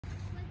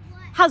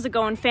How's it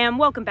going, fam?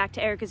 Welcome back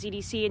to Erica's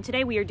EDC, and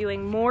today we are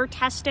doing more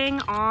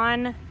testing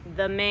on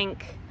the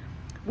MINK.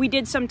 We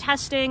did some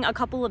testing a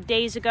couple of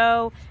days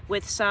ago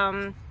with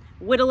some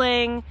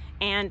whittling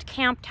and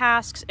camp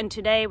tasks, and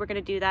today we're going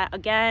to do that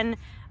again.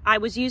 I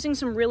was using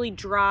some really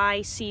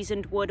dry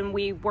seasoned wood, and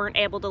we weren't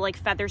able to like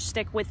feather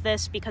stick with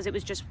this because it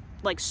was just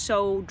like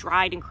so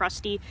dried and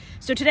crusty.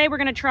 So today we're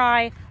going to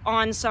try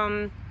on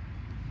some,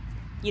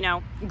 you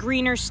know,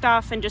 greener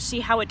stuff and just see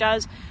how it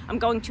does. I'm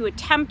going to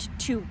attempt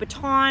to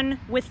baton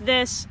with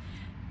this.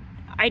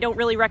 I don't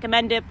really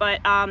recommend it,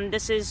 but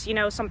this is, you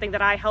know, something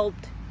that I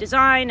helped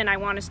design and I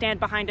want to stand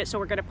behind it, so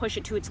we're going to push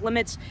it to its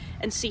limits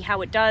and see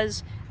how it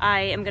does.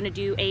 I am going to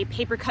do a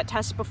paper cut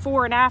test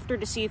before and after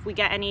to see if we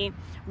get any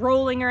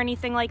rolling or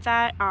anything like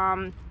that.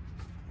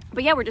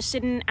 But yeah, we're just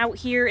sitting out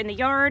here in the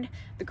yard.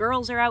 The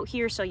girls are out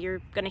here, so you're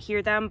going to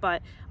hear them,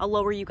 but I'll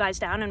lower you guys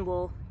down and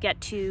we'll get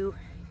to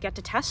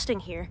testing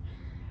here.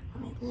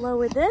 Let me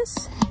lower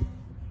this.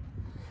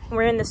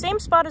 We're in the same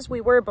spot as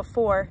we were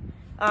before,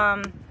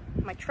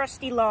 my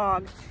trusty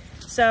log.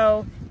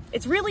 So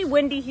it's really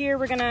windy here.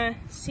 We're gonna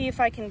see if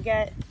I can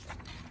get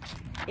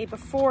a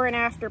before and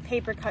after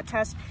paper cut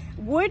test.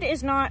 Wood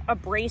is not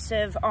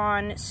abrasive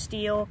on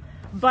steel,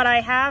 but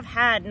I have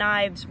had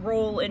knives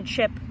roll and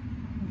chip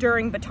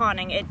during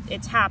batoning.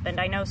 It's happened.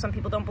 I know some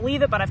people don't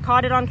believe it, but I've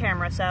caught it on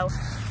camera. So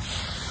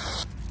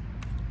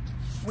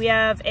we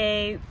have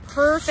a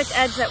perfect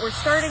edge that we're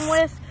starting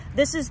with.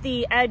 This is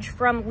the edge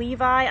from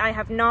Levi. I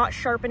have not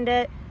sharpened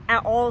it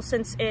at all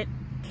since it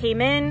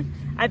came in.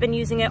 I've been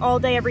using it all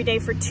day, every day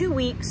for 2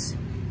 weeks.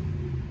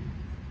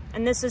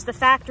 And this is the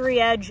factory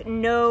edge,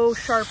 no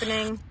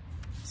sharpening.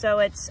 So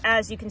it's,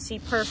 as you can see,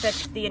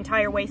 perfect the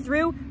entire way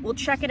through. We'll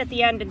check it at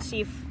the end and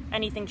see if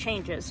anything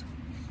changes.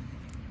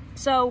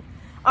 So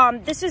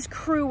this is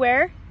crew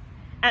wear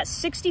at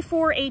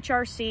 64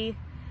 HRC.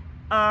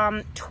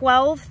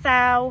 12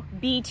 thou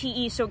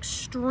BTE, so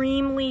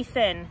extremely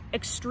thin,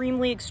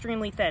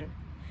 extremely thin.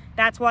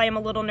 That's why I'm a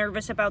little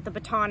nervous about the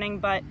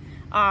batoning, but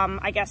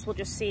I guess we'll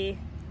just see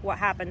what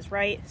happens,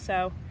 right?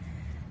 So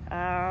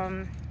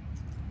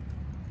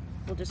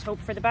we'll just hope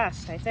for the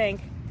best, I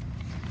think.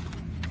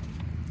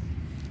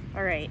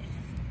 All right,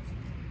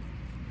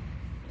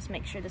 just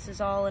make sure this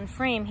is all in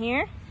frame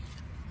here.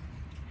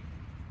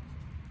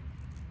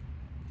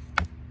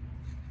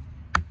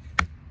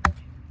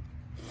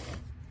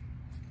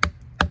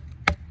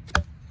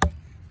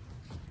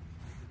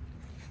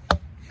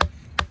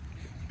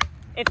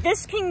 If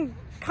this can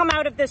come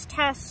out of this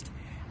test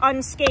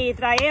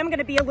unscathed, I am going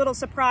to be a little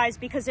surprised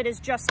because it is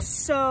just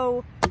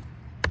so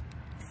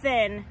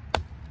thin.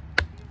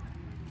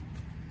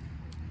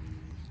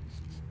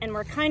 And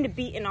we're kind of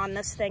beaten on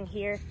this thing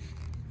here.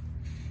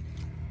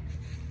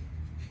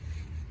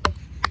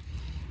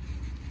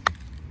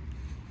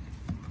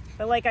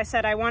 But like I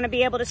said, I want to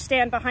be able to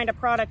stand behind a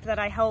product that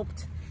I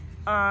helped,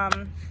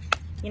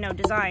 you know,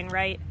 design,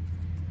 right?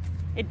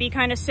 It'd be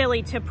kind of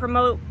silly to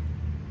promote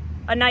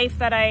a knife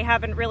that I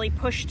haven't really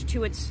pushed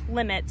to its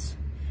limits.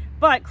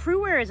 But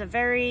crewware is a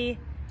very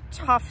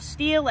tough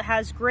steel. It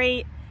has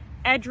great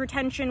edge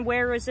retention,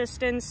 wear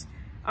resistance.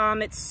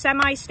 It's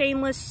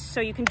semi-stainless,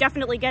 so you can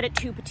definitely get it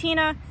to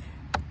patina,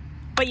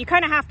 but you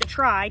kind of have to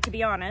try, to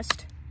be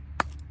honest.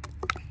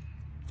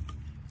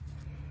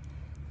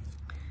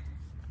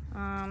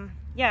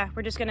 Yeah,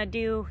 we're just gonna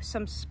do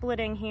some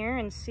splitting here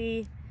and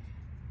see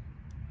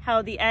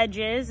how the edge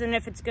is, and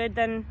if it's good,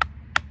 then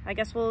I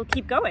guess we'll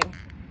keep going.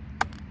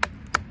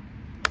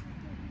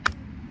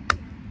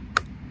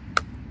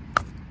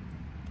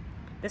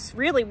 This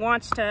really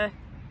wants to,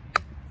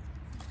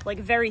 like,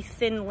 very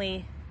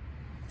thinly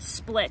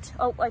split.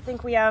 Oh, I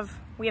think we have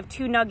 2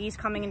 nuggies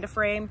coming into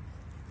frame.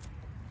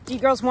 Do you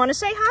girls want to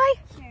say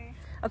hi? Sure.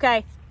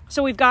 Okay,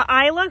 so we've got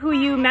Isla, who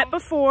you met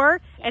before,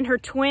 and her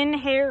twin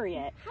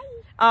Harriet.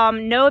 Hi.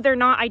 No, they're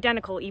not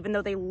identical, even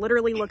though they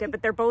literally look it,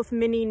 but they're both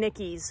mini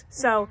Nickies.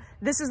 So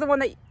this is the one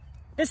that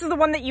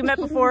you met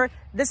before.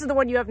 This is the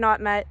one you have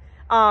not met.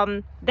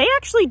 They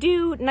actually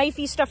do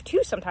knifey stuff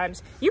too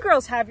sometimes. You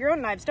girls have your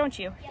own knives, don't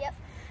you? Yep.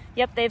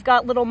 Yep, they've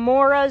got little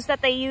moras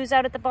that they use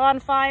out at the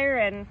bonfire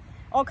and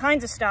all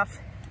kinds of stuff.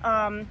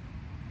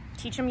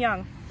 Teach them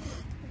young.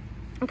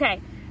 Okay,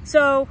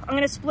 so I'm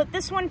gonna split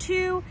this one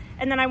too,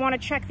 and then I wanna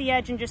check the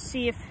edge and just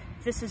see if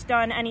this has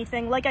done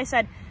anything. Like I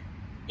said,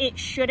 it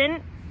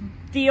shouldn't.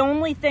 The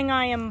only thing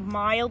I am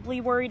mildly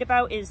worried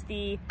about is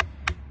the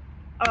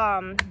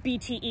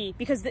BTE,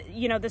 because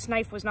you know, this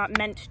knife was not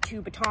meant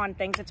to baton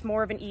things. It's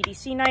more of an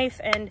EDC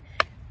knife and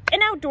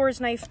an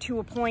outdoors knife to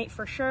a point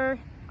for sure.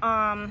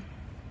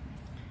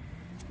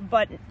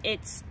 But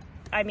it's,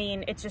 I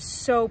mean, it's just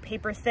so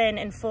paper thin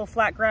and full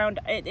flat ground.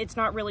 It's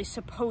not really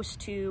supposed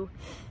to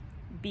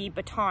be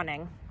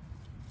batoning.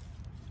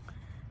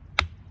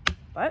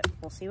 But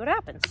we'll see what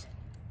happens.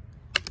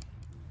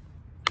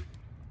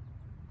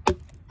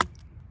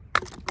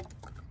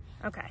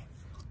 Okay.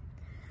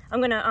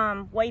 I'm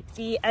gonna wipe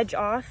the edge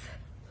off,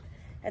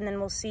 and then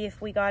we'll see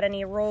if we got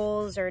any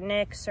rolls or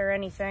nicks or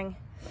anything.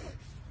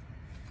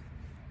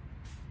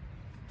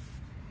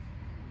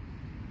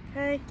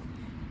 Okay.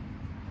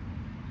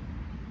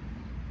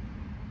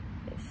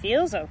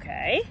 feels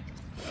okay.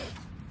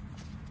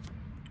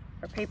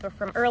 Our paper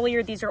from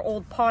earlier, these are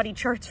old potty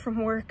charts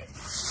from work.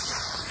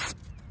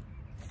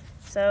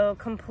 So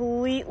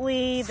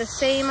completely the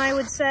same, I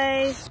would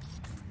say.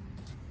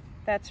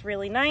 That's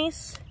really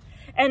nice.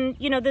 And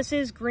you know, this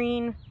is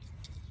green,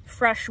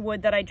 fresh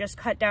wood that I just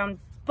cut down.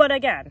 But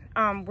again,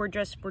 we're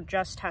just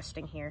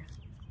testing here.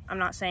 I'm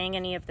not saying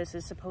any of this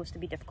is supposed to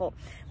be difficult.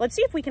 Let's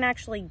see if we can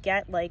actually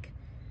get like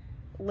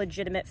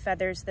legitimate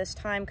feathers this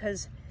time,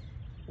 because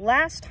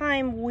last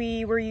time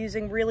we were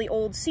using really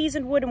old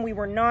seasoned wood and we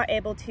were not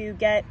able to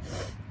get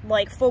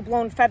like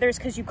full-blown feathers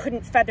because you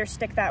couldn't feather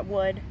stick that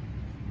wood.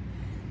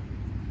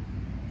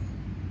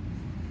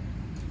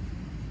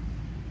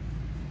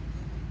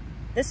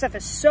 This stuff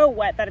is so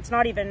wet that it's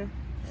not even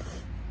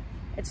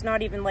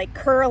like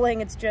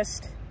curling, it's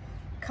just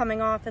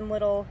coming off in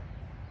little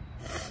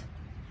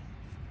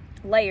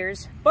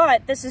layers.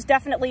 But this is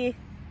definitely,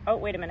 oh,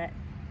 wait a minute.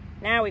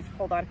 Now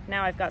hold on.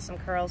 Now I've got some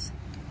curls.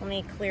 Let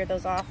me clear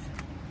those off.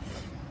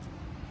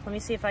 Let me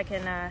see if I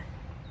can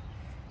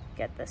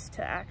get this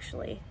to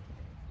actually,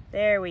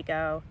 there we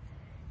go.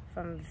 If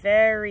I'm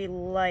very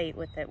light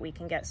with it, we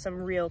can get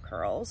some real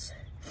curls.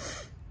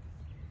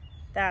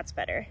 That's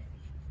better.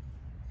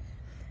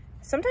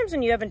 Sometimes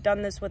when you haven't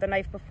done this with a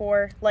knife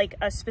before, like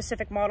a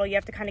specific model, you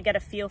have to kind of get a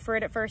feel for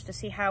it at first to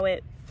see how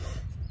it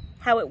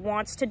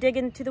wants to dig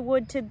into the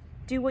wood to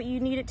do what you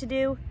need it to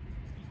do.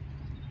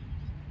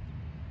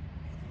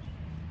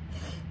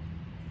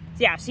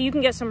 Yeah, so you can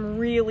get some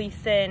really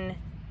thin,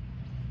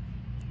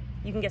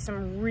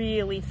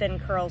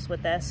 curls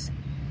with this.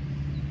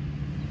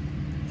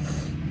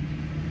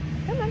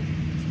 Come on.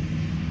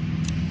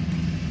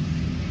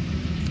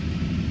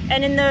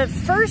 And in the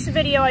first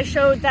video I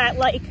showed that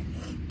like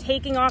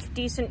taking off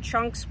decent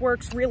chunks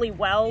works really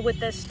well with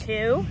this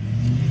too.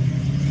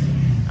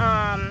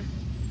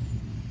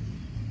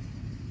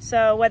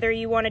 So whether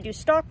you want to do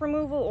stock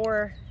removal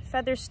or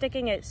feather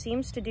sticking, it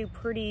seems to do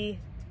pretty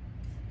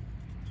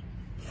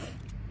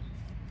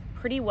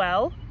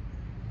well.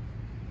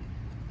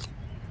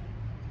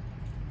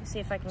 Let's see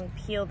if I can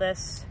peel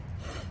this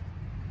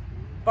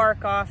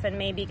bark off and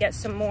maybe get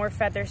some more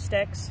feather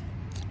sticks.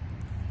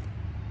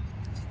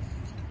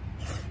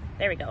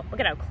 There we go. Look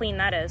at how clean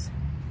that is.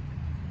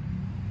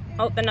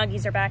 Oh, the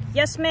nuggies are back.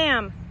 Yes,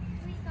 ma'am.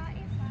 We got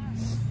your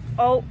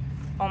flowers.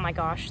 Oh my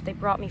gosh, they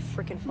brought me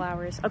freaking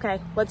flowers. Okay,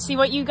 let's see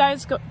what you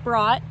guys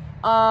brought.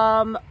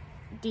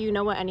 Do you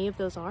know what any of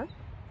those are?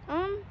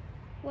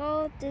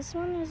 Well, this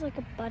one is like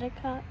a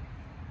buttercup.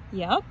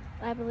 Yep.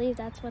 I believe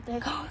that's what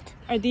they're called.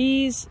 Are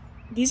these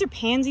are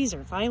pansies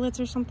or violets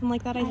or something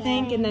like that, I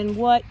think. And then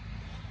what?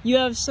 You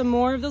have some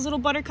more of those little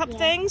buttercup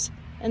things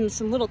and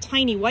some little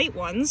tiny white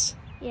ones.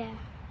 Yeah.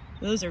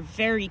 Those are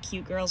very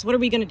cute, girls. What are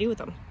we gonna do with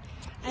them?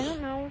 I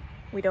don't know.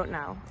 We don't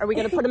know. Are we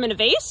gonna put them in a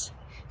vase?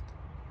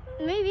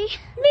 Maybe.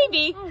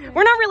 Maybe.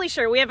 We're not really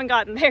sure. We haven't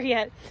gotten there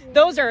yet. Yeah.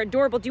 Those are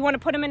adorable. Do you want to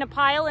put them in a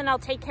pile and I'll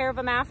take care of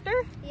them after?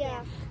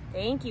 Yeah.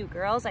 Thank you,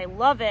 girls. I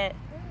love it.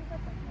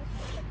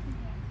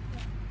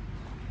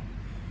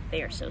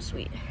 They are so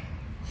sweet.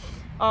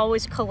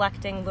 Always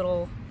collecting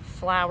little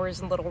flowers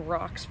and little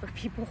rocks for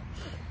people.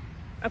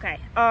 Okay,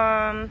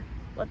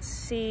 let's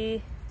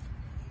see.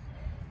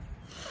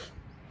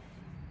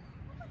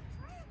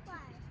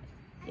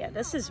 Yeah,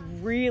 this is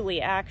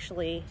really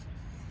actually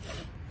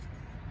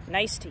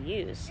nice to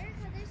use.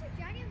 There's a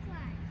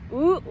dragonfly.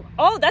 Ooh,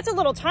 oh, that's a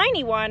little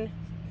tiny one.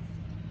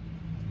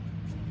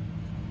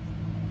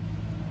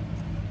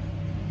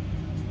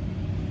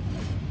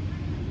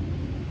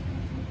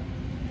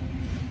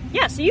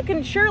 Yeah, so you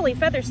can surely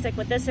feather stick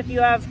with this if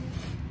you have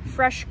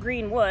fresh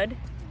green wood.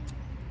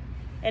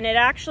 And it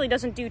actually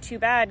doesn't do too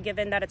bad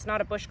given that it's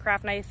not a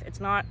bushcraft knife, it's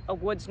not a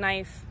woods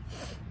knife.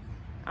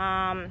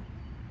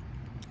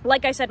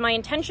 Like I said, my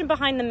intention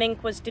behind the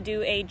MINK was to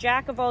do a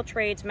jack of all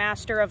trades,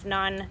 master of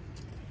none.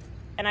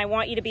 And I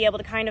want you to be able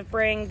to kind of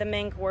bring the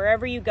MINK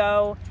wherever you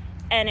go,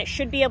 and it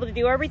should be able to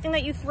do everything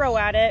that you throw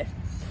at it.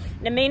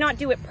 And it may not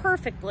do it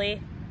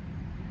perfectly,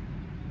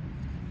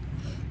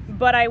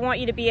 but I want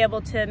you to be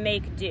able to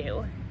make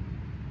do.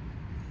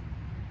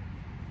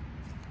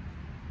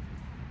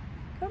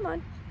 Come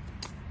on.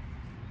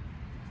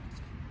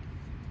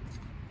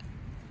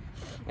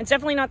 It's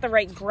definitely not the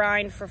right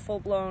grind for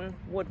full-blown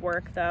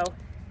woodwork, though.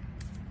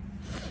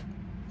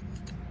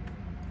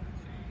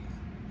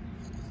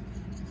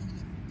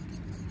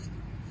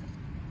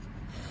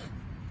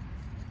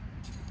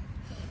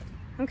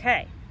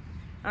 Okay.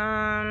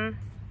 I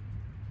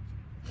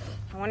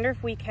wonder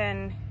if we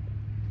can,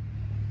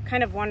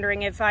 kind of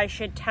wondering if I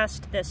should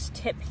test this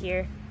tip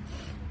here.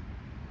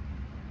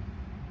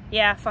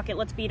 Yeah, fuck it,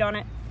 let's beat on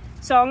it.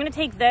 So I'm gonna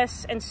take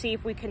this and see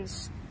if we can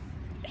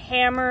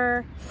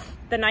hammer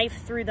the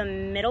knife through the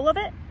middle of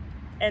it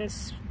and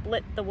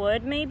split the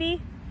wood,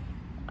 maybe.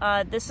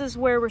 This is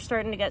where we're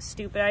starting to get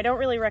stupid. I don't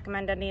really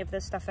recommend any of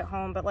this stuff at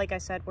home, but like I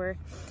said, we're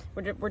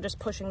just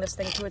pushing this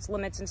thing to its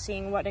limits and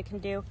seeing what it can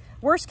do.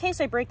 Worst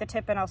case, I break the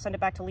tip and I'll send it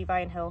back to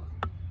Levi and Hill.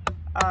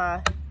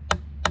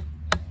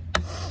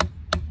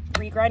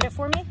 Regrind it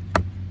for me.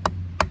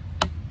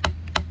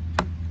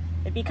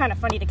 It'd be kind of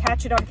funny to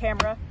catch it on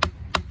camera.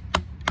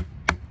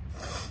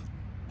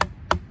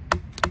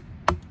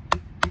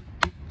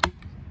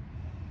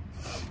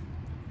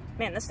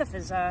 Man, this stuff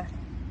is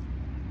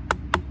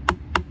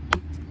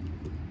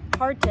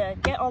hard to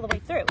get all the way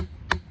through.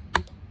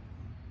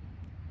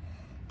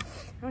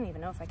 I don't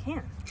even know if I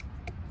can.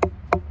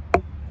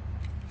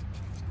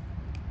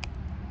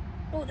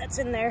 Oh, that's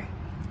in there.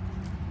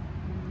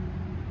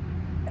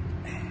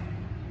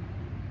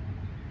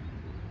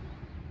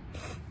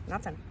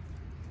 Nothing.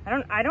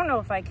 I don't know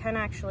if I can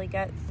actually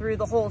get through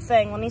the whole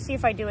thing. Let me see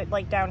if I do it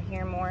like down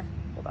here more.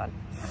 Hold on.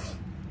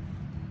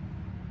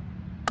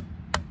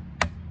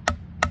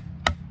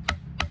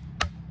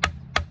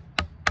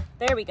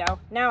 There we go.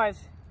 Now I've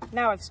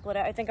split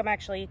it. I think I'm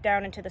actually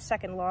down into the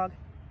second log.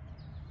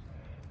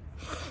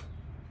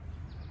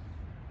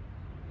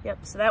 Yep,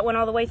 so that went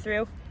all the way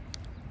through.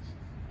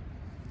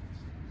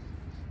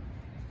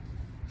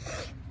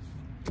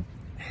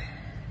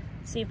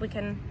 See if we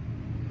can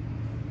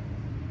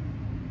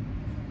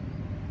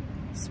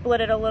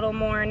split it a little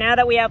more. Now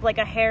that we have like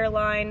a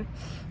hairline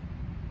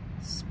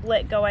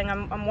split going,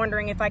 I'm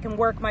wondering if I can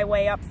work my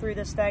way up through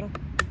this thing.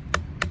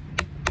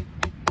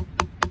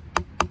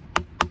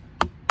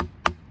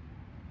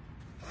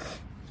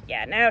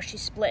 Yeah, now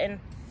she's splitting.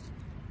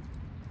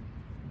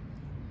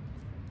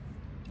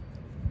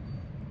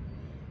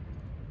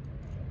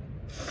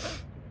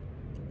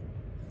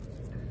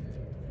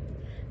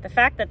 The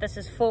fact that this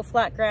is full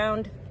flat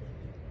ground,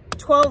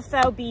 12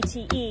 thou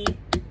BTE,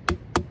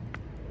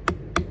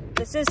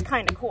 this is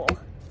kind of cool.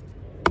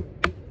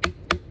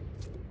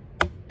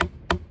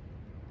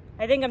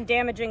 I think I'm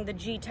damaging the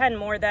G10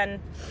 more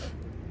than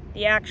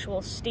the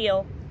actual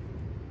steel.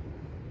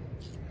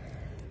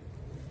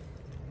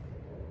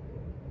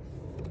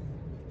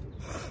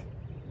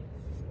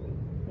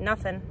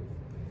 Nothing.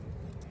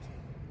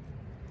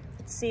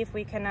 Let's see if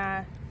we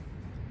can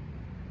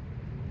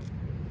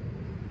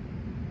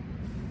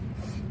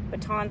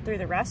baton through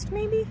the rest,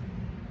 maybe?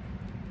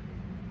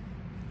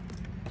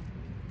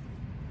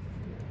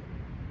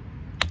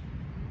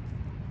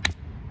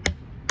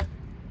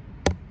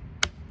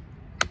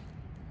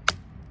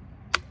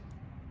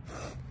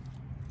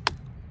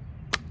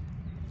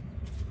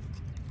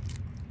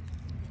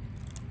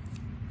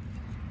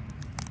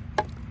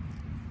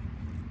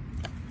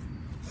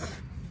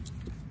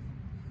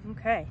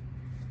 Okay.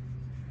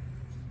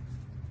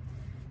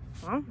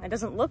 Well, it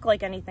doesn't look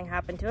like anything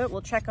happened to it.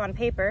 We'll check on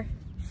paper.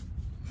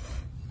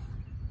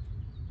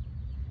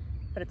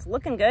 But it's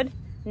looking good.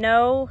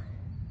 No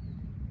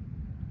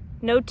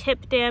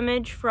tip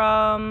damage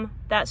from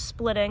that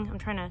splitting. I'm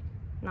trying to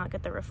not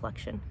get the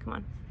reflection. Come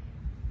on.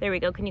 There we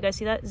go. Can you guys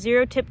see that?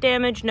 0 tip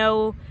damage,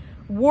 no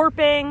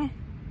warping,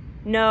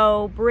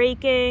 no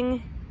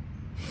breaking.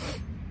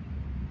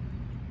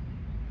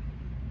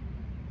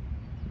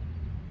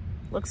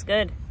 Looks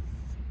good.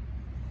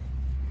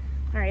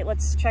 All right,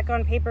 let's check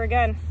on paper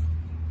again.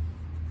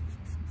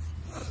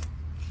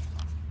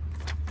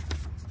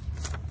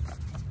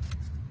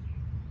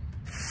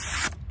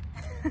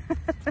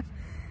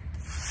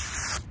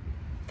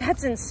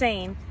 That's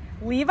insane.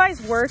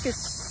 Levi's work is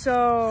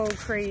so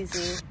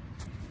crazy.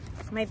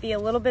 Might be a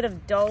little bit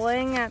of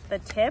dulling at the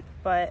tip,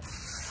 but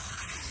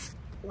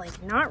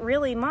like not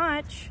really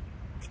much.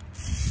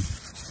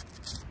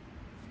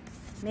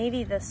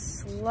 Maybe the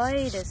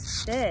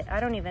slightest bit. I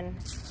don't even,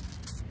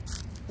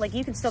 like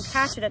you can still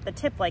catch it at the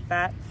tip like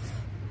that.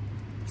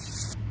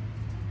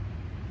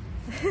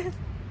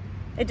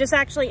 It's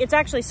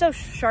actually so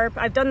sharp.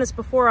 I've done this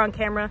before on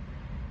camera.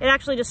 It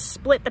actually just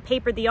split the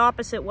paper the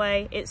opposite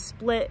way. It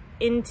split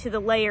into the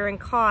layer and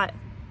caught.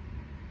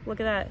 Look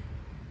at that.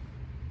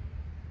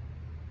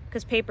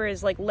 Because paper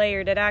is like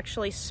layered, it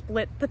actually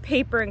split the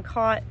paper and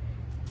caught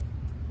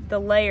the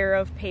layer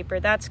of paper.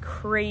 That's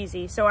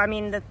crazy. So, I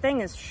mean, the thing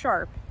is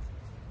sharp.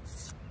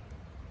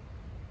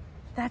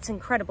 That's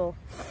incredible.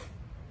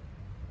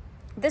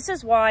 This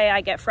is why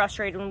I get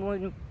frustrated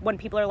when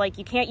people are like,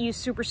 you can't use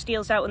super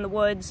steels out in the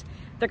woods.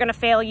 They're gonna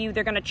fail you,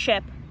 they're gonna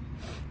chip.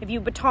 If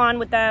you baton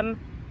with them,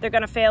 they're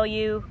gonna fail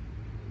you.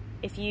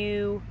 If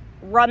you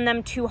run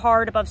them too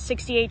hard above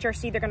 60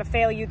 HRC, they're gonna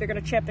fail you, they're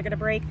gonna chip, they're gonna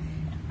break.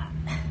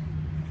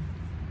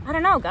 I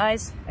don't know,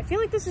 guys. I feel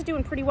like this is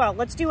doing pretty well.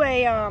 Let's do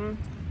a, let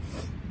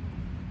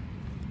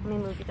me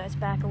move you guys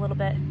back a little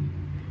bit.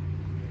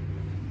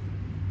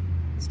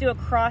 Let's do a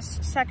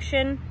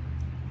cross-section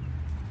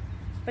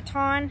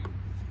baton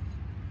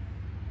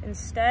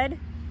instead.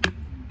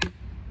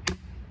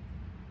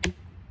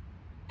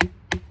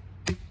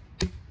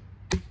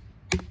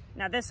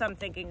 Now this I'm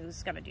thinking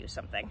is gonna do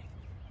something.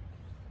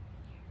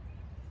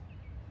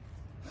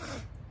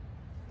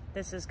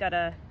 This is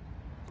gonna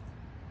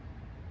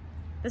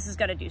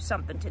do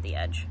something to the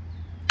edge.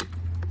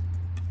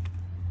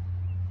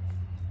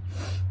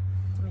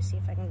 Let me see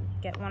if I can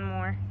get one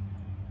more.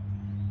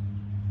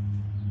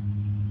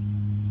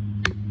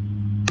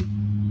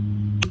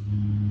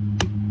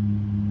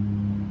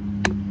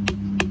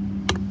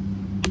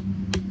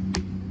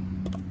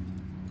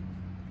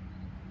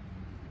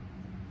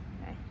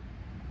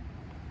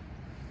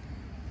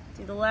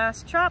 Do the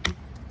last chop.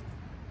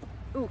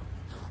 Ooh,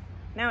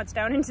 now it's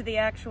down into the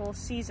actual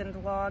seasoned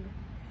log.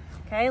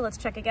 Okay, let's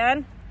check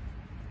again.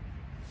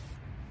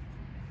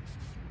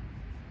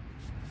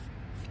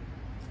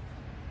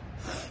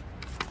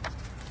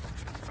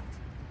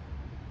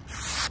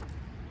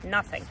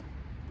 Nothing.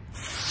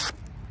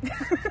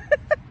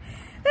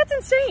 That's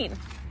insane.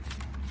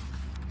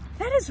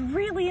 That is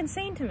really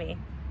insane to me.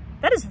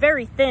 That is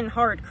very thin,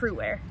 hard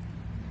crewware.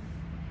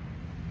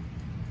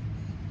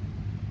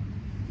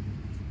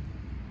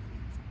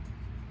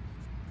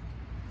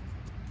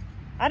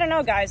 I don't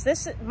know, guys.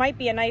 This might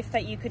be a knife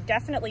that you could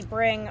definitely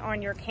bring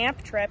on your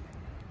camp trip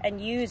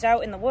and use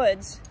out in the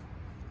woods.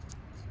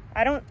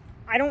 I don't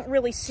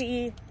really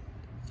see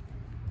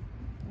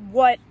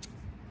what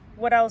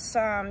else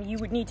you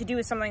would need to do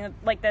with something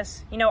like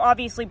this. You know,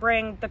 obviously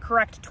bring the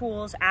correct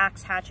tools,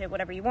 axe, hatchet,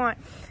 whatever you want,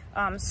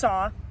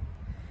 saw.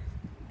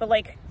 But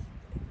like,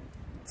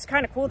 it's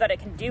kind of cool that it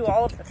can do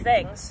all of the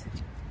things.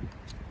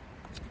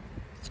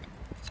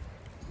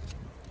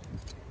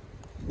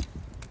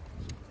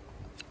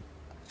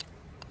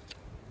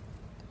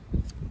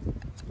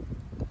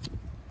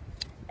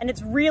 And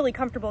it's really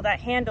comfortable. That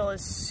handle is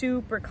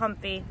super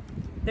comfy.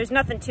 There's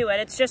nothing to it.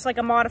 It's just like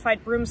a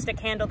modified broomstick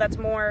handle that's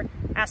more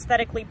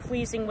aesthetically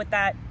pleasing with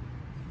that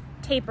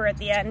taper at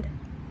the end.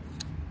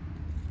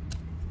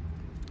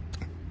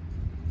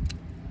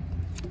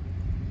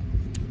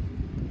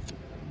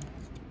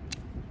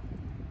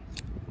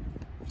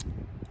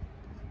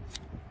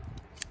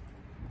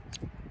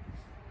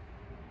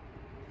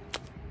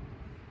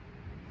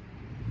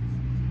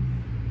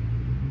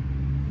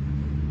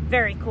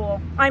 Very cool.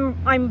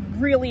 I'm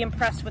really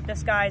impressed with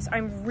this, guys.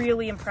 I'm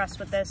really impressed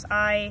with this.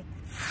 I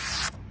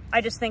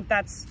just think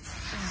that's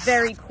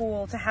very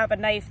cool to have a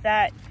knife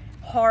that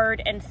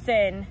hard and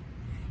thin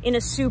in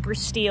a super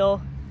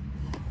steel.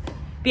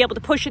 Be able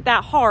to push it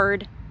that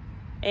hard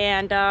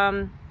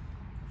and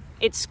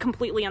it's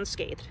completely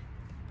unscathed.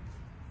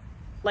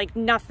 Like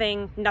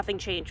nothing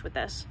changed with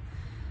this.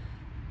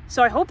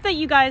 So I hope that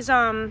you guys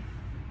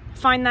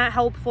find that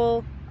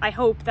helpful. I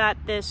hope that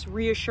this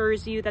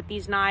reassures you that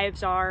these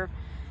knives are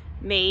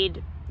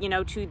made, you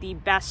know, to the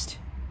best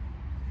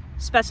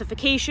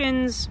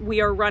specifications. We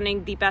are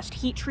running the best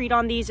heat treat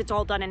on these. It's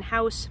all done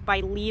in-house by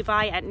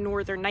Levi at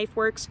Northern Knife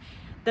Works.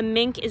 The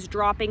MINK is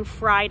dropping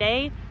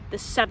Friday, the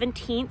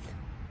 17th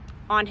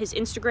on his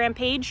Instagram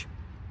page.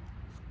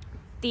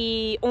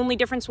 The only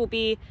difference will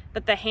be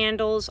that the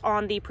handles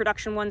on the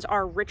production ones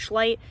are rich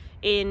light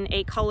in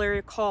a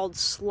color called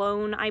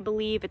Sloan, I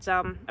believe. It's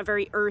a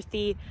very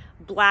earthy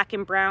black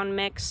and brown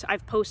mix.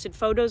 I've posted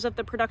photos of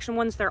the production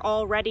ones. They're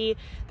all ready.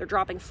 They're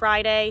dropping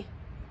Friday.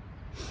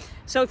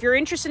 So if you're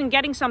interested in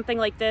getting something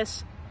like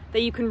this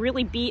that you can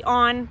really beat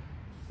on,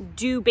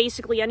 do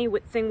basically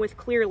anything with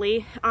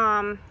clearly,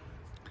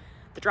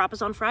 the drop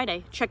is on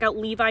Friday. Check out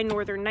Levi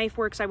Northern Knife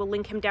Works. I will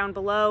link him down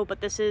below,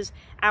 but this is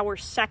our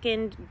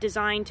second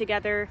design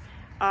together.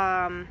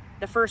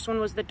 The first one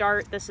was the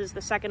dart. This is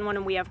the second one,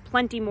 and we have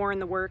plenty more in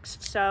the works.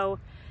 So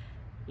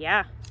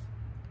yeah,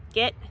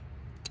 get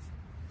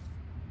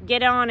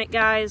on it,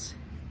 guys.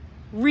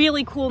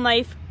 Really cool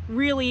knife.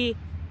 Really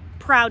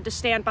proud to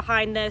stand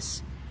behind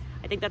this.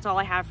 I think that's all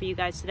I have for you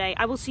guys today.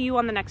 I will see you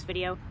on the next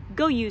video.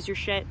 Go use your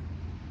shit.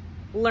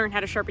 Learn how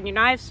to sharpen your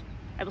knives.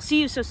 I will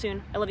see you so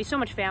soon. I love you so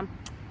much, fam.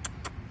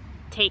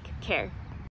 Take care.